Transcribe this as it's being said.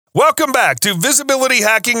Welcome back to Visibility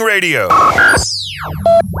Hacking Radio.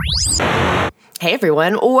 Hey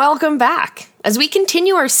everyone, welcome back. As we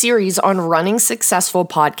continue our series on running successful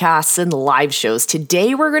podcasts and live shows,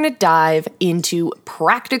 today we're going to dive into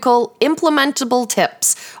practical, implementable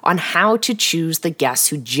tips on how to choose the guests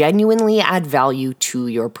who genuinely add value to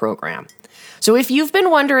your program. So if you've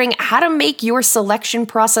been wondering how to make your selection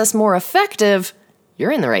process more effective,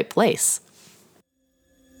 you're in the right place.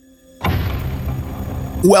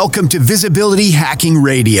 Welcome to Visibility Hacking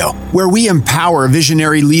Radio, where we empower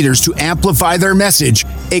visionary leaders to amplify their message,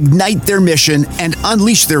 ignite their mission, and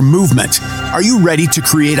unleash their movement. Are you ready to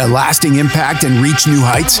create a lasting impact and reach new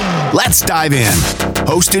heights? Let's dive in.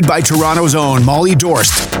 Hosted by Toronto's own Molly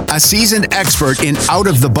Dorst, a seasoned expert in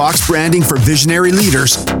out-of-the-box branding for visionary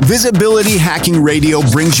leaders, Visibility Hacking Radio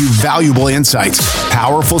brings you valuable insights,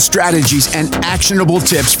 powerful strategies, and actionable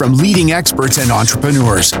tips from leading experts and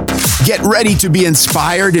entrepreneurs. Get ready to be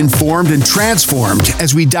inspired, informed, and transformed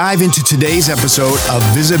as we dive into today's episode of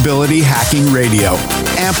Visibility Hacking Radio.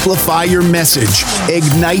 Amplify your message,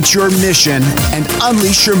 ignite your mission, and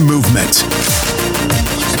unleash your movement.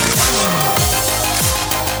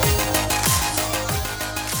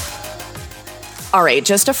 All right,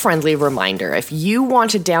 just a friendly reminder. If you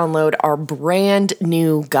want to download our brand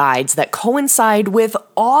new guides that coincide with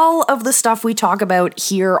all of the stuff we talk about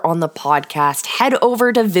here on the podcast, head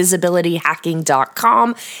over to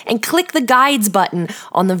visibilityhacking.com and click the guides button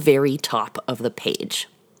on the very top of the page.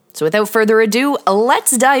 So without further ado,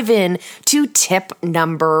 let's dive in to tip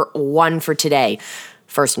number 1 for today.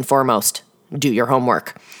 First and foremost, do your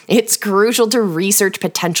homework. It's crucial to research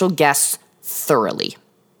potential guests thoroughly.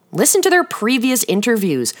 Listen to their previous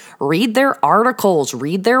interviews, read their articles,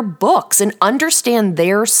 read their books, and understand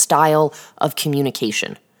their style of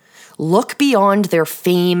communication. Look beyond their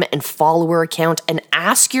fame and follower account and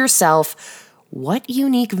ask yourself, what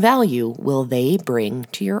unique value will they bring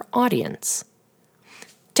to your audience?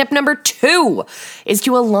 Tip number 2 is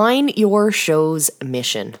to align your show's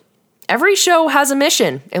mission. Every show has a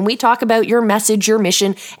mission, and we talk about your message, your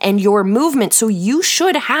mission, and your movement, so you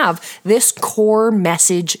should have this core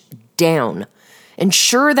message down.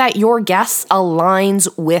 Ensure that your guest aligns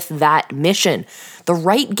with that mission. The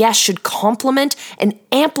right guest should complement and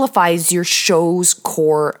amplifies your show's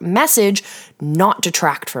core message, not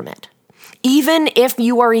detract from it. Even if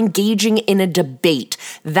you are engaging in a debate,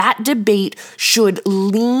 that debate should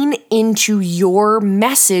lean into your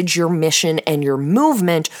message, your mission, and your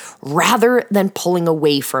movement rather than pulling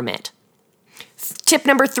away from it. Tip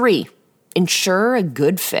number 3, ensure a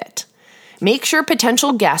good fit. Make sure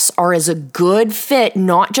potential guests are as a good fit,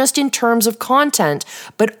 not just in terms of content,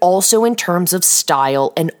 but also in terms of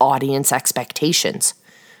style and audience expectations.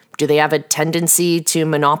 Do they have a tendency to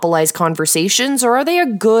monopolize conversations, or are they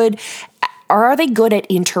good at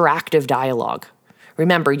interactive dialogue?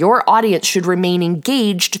 Remember, your audience should remain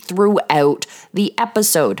engaged throughout the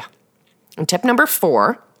episode. And tip number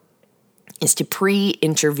 4 is to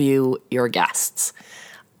pre-interview your guests.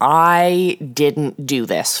 I didn't do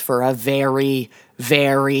this for a very,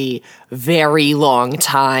 very, very long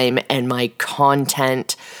time, and my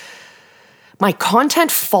content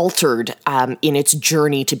faltered in its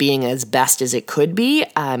journey to being as best as it could be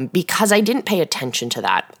because I didn't pay attention to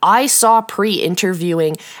that. I saw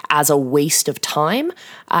pre-interviewing as a waste of time,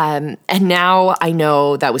 and now I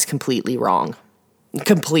know that was completely wrong.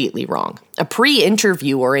 Completely wrong. A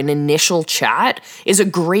pre-interview or an initial chat is a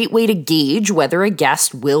great way to gauge whether a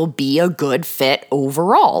guest will be a good fit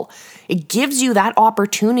overall. It gives you that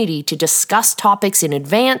opportunity to discuss topics in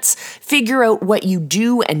advance, figure out what you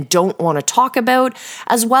do and don't want to talk about,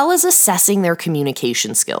 as well as assessing their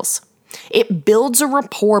communication skills. It builds a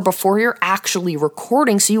rapport before you're actually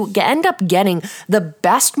recording, so you end up getting the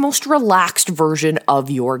best, most relaxed version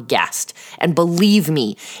of your guest. And believe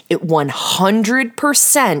me, it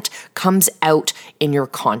 100% comes out in your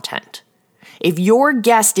content. If your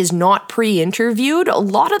guest is not pre-interviewed, a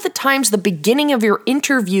lot of the times the beginning of your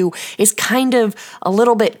interview is kind of a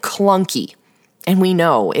little bit clunky. And we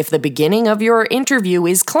know if the beginning of your interview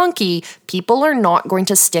is clunky, people are not going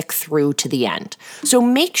to stick through to the end. So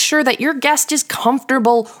make sure that your guest is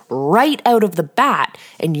comfortable right out of the bat,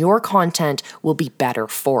 and your content will be better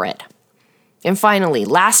for it. And finally,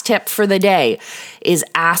 last tip for the day is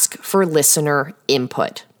ask for listener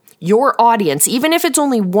input. Your audience, even if it's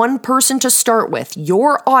only one person to start with,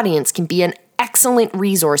 your audience can be an excellent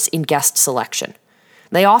resource in guest selection.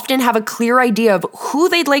 They often have a clear idea of who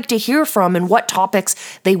they'd like to hear from and what topics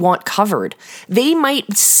they want covered. They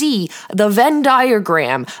might see the Venn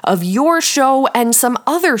diagram of your show and some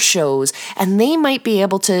other shows, and they might be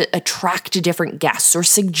able to attract different guests or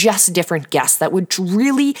suggest different guests that would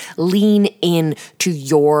really lean in to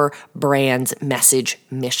your brand's message,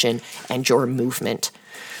 mission, and your movement.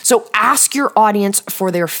 So ask your audience for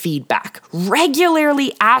their feedback.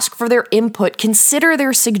 Regularly ask for their input. Consider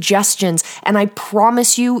their suggestions, and I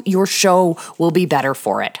promise you, your show will be better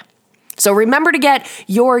for it. So remember to get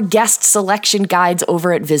your guest selection guides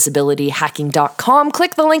over at visibilityhacking.com.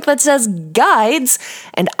 Click the link that says guides,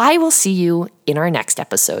 and I will see you in our next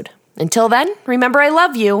episode. Until then, remember I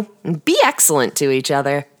love you, and be excellent to each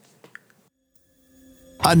other.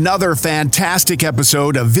 Another fantastic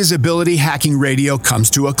episode of Visibility Hacking Radio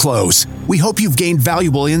comes to a close. We hope you've gained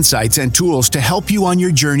valuable insights and tools to help you on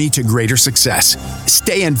your journey to greater success.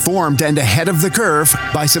 Stay informed and ahead of the curve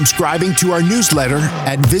by subscribing to our newsletter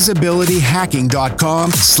at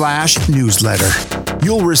visibilityhacking.com/newsletter.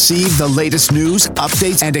 You'll receive the latest news,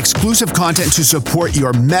 updates, and exclusive content to support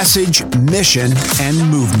your message, mission, and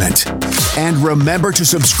movement. And remember to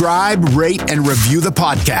subscribe, rate, and review the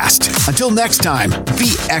podcast. Until next time,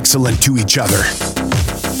 be excellent to each other.